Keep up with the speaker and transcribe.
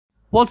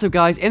What's up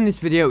guys, in this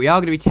video we are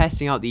going to be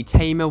testing out the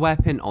Tamer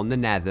weapon on the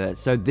Nether.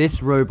 So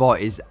this robot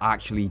is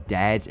actually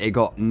dead, it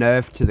got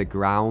nerfed to the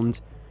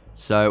ground.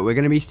 So we're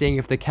going to be seeing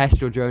if the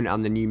Kestrel drone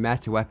and the new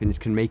meta weapons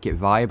can make it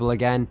viable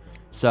again.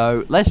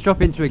 So let's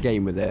drop into a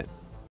game with it.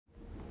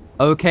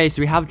 Okay,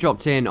 so we have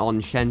dropped in on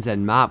Shenzhen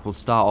map. We'll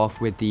start off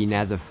with the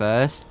Nether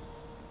first.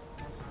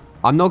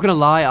 I'm not going to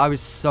lie, I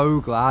was so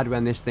glad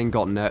when this thing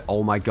got nerfed.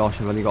 Oh my gosh,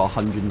 I've only got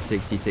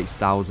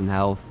 166,000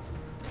 health.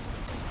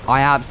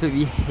 I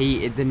absolutely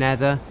hated the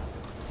Nether.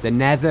 The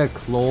Nether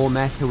claw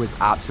meta was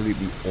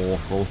absolutely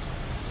awful.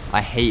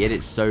 I hated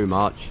it so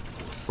much.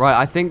 Right,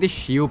 I think the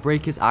shield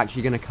breaker is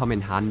actually going to come in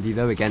handy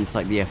though against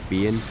like the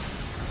Athean.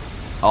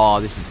 Oh,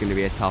 this is going to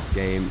be a tough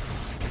game.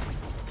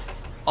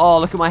 Oh,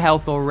 look at my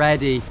health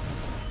already.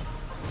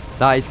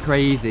 That is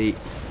crazy.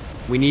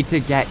 We need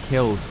to get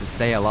kills to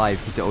stay alive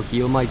because it will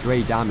heal my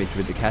grey damage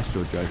with the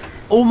Kestrel drone.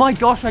 Oh my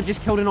gosh, I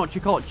just killed an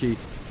Ochikochi.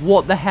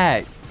 What the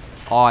heck?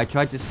 Oh, I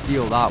tried to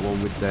steal that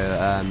one with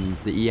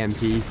the EMP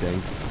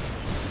thing.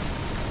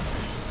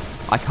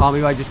 I can't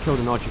believe I just killed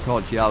an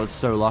Ochikochi. That was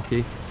so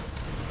lucky.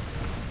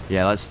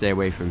 Yeah, let's stay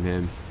away from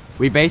him.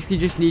 We basically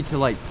just need to,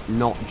 like,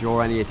 not draw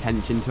any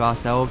attention to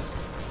ourselves.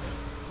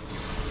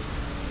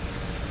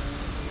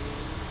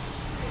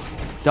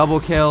 Double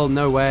kill,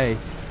 no way.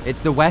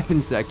 It's the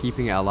weapons that are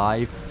keeping it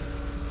alive.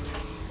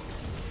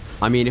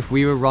 I mean, if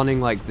we were running,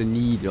 like, the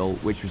Needle,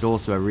 which was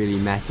also a really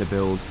meta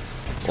build,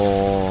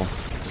 or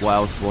what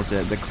else was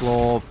it? The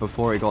Claw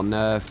before it got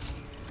nerfed.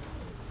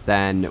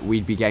 Then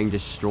we'd be getting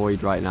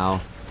destroyed right now.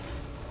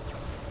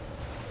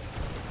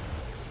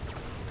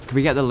 Can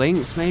we get the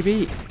links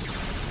maybe?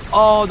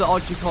 Oh, the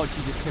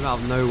Ochikochi just came out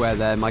of nowhere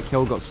there. My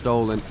kill got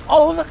stolen.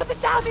 Oh, look at the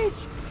damage.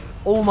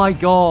 Oh my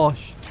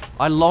gosh.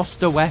 I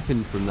lost a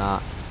weapon from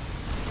that.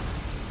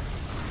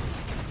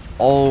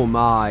 Oh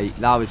my.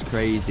 That was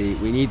crazy.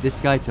 We need this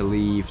guy to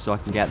leave so I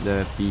can get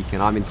the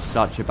beacon. I'm in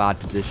such a bad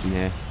position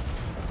here.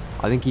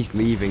 I think he's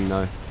leaving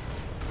though.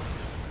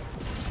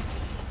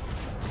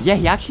 Yeah,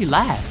 he actually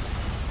left.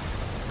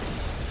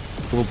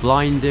 We'll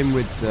blind him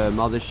with the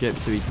mothership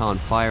so he can't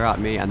fire at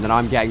me. And then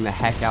I'm getting the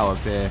heck out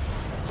of here.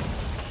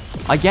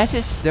 I guess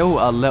it's still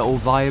a little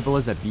viable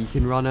as a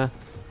beacon runner.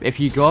 If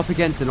you go up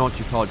against an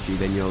Ochikochi,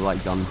 then you're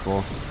like done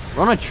for.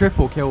 We're on a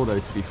triple kill though,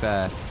 to be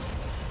fair.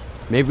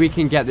 Maybe we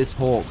can get this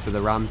Hawk for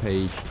the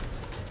rampage.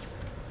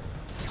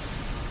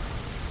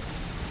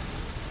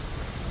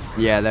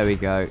 Yeah, there we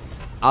go.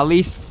 At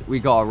least we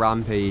got a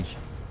rampage.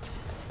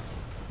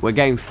 We're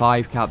getting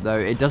 5 cap though.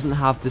 It doesn't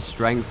have the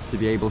strength to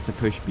be able to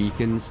push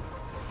beacons.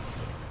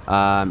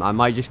 I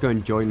might just go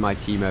and join my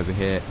team over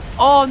here.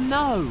 Oh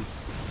no!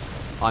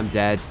 I'm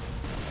dead.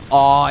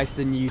 Oh, it's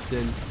the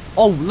Newton.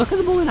 Oh, look at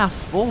them all in our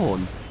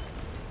spawn.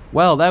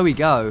 Well, there we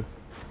go.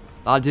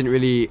 That didn't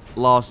really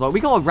last long. We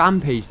got a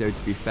rampage though,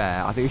 to be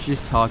fair. I think we should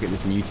just target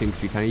this Newton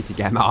because we kind of need to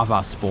get him out of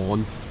our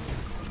spawn.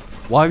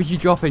 Why would you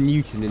drop a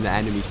Newton in the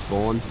enemy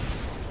spawn?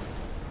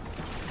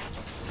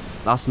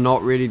 That's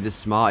not really the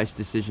smartest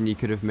decision you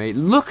could have made.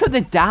 Look at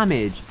the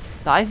damage.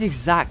 That is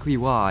exactly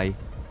why.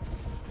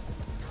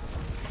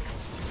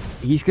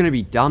 He's going to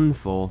be done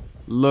for.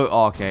 Look.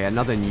 Oh, okay,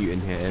 another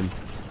Newton hit him.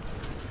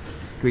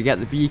 Can we get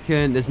the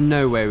beacon? There's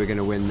no way we're going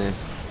to win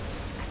this.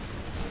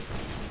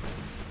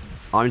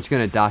 I'm just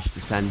going to dash to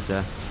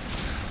center.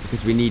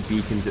 Because we need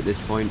beacons at this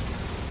point.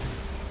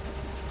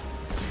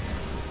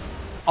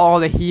 Oh,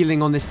 the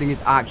healing on this thing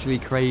is actually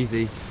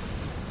crazy.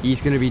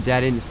 He's going to be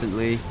dead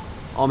instantly.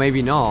 Or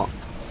maybe not.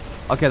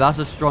 Okay, that's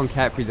a strong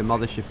Kepri. The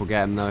mothership will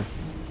get him, though.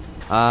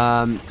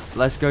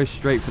 Let's go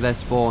straight for their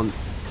spawn.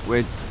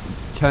 We're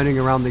turning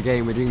around the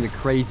game. We're doing the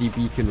crazy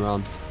beacon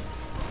run.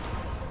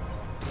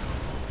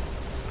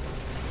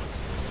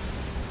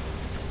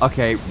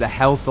 Okay, the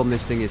health on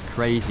this thing is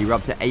crazy. We're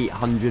up to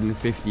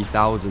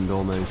 850,000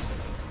 almost.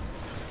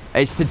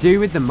 It's to do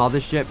with the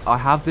mothership. I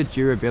have the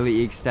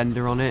durability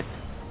extender on it.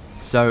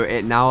 So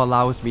it now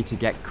allows me to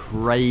get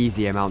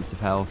crazy amounts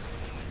of health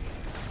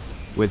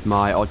with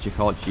my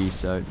Ochikochi.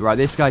 So right,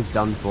 this guy's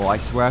done for. I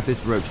swear if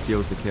this rook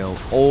steals the kill.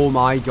 Oh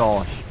my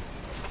gosh.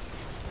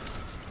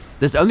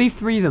 There's only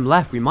 3 of them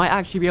left. We might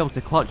actually be able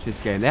to clutch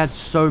this game. They had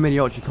so many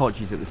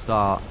Ochikochis at the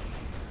start.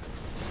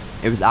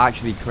 It was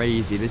actually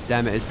crazy. This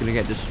Demet is going to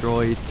get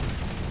destroyed.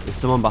 There's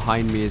someone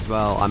behind me as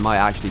well. I might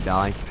actually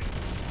die.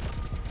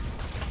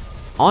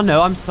 Oh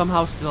no, I'm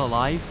somehow still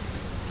alive.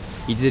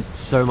 He did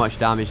so much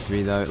damage to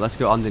me though. Let's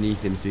go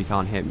underneath him so he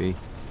can't hit me.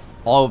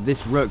 Oh,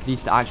 this rook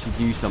needs to actually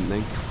do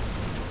something.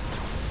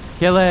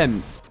 Kill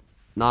him.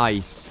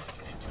 Nice.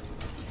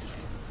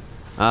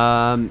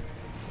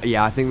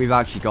 Yeah, I think we've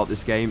actually got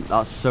this game.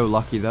 That's so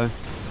lucky, though.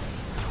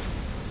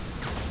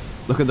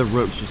 Look at the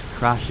rooks just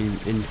crashing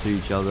into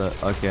each other.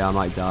 Okay, I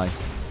might die.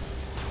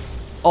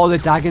 Oh, the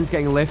Dagon's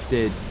getting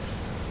lifted.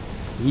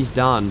 He's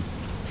done.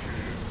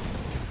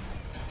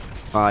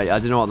 Alright, I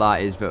don't know what that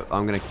is, but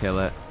I'm going to kill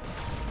it.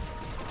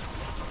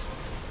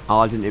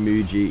 Ardent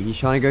emoji. He's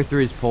trying to go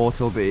through his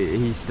portal, but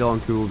he's still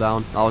on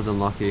cooldown. That was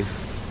unlucky.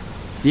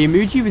 The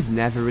emoji was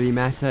never really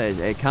meta.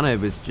 It kind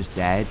of was just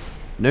dead.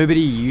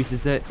 Nobody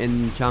uses it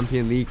in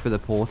Champion League for the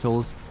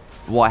portals.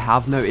 what I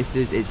have noticed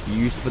is it's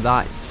used for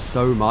that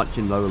so much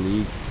in lower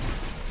leagues.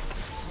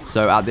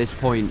 So at this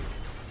point,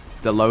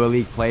 the lower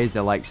league players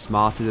are like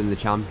smarter than the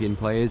champion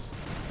players,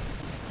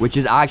 which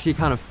is actually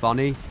kind of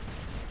funny.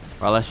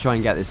 Right, let's try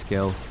and get this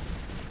kill.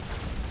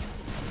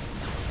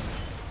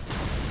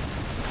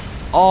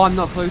 Oh, I'm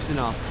not close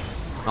enough.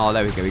 Oh,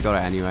 there we go. We got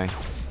it anyway.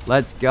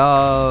 Let's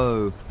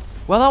go.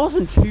 Well, that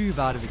wasn't too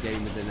bad of a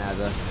game with the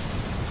Nether.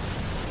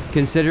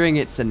 Considering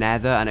it's a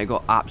Nether and it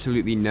got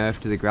absolutely nerfed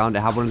to the ground,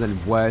 it had one of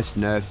the worst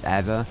nerfs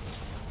ever,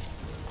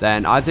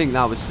 then I think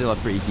that was still a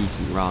pretty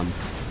decent run.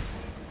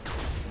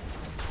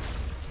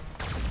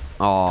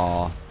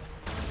 Oh.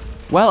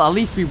 Well, at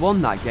least we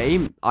won that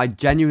game. I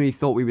genuinely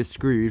thought we were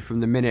screwed from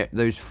the minute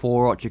those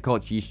 4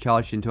 Ochikochis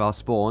charged into our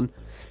spawn.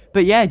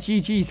 But yeah,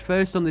 GG's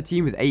first on the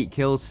team with 8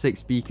 kills,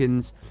 6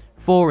 beacons,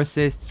 4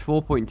 assists,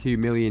 4.2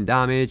 million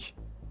damage.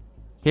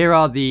 Here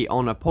are the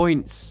honor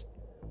points.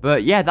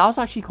 But yeah, that was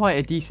actually quite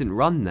a decent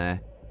run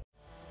there.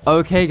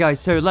 Okay guys,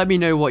 so let me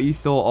know what you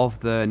thought of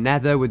the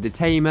Nether with the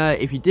Tamer.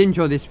 If you did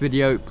enjoy this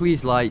video,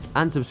 please like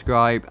and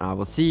subscribe, and I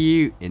will see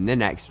you in the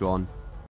next one.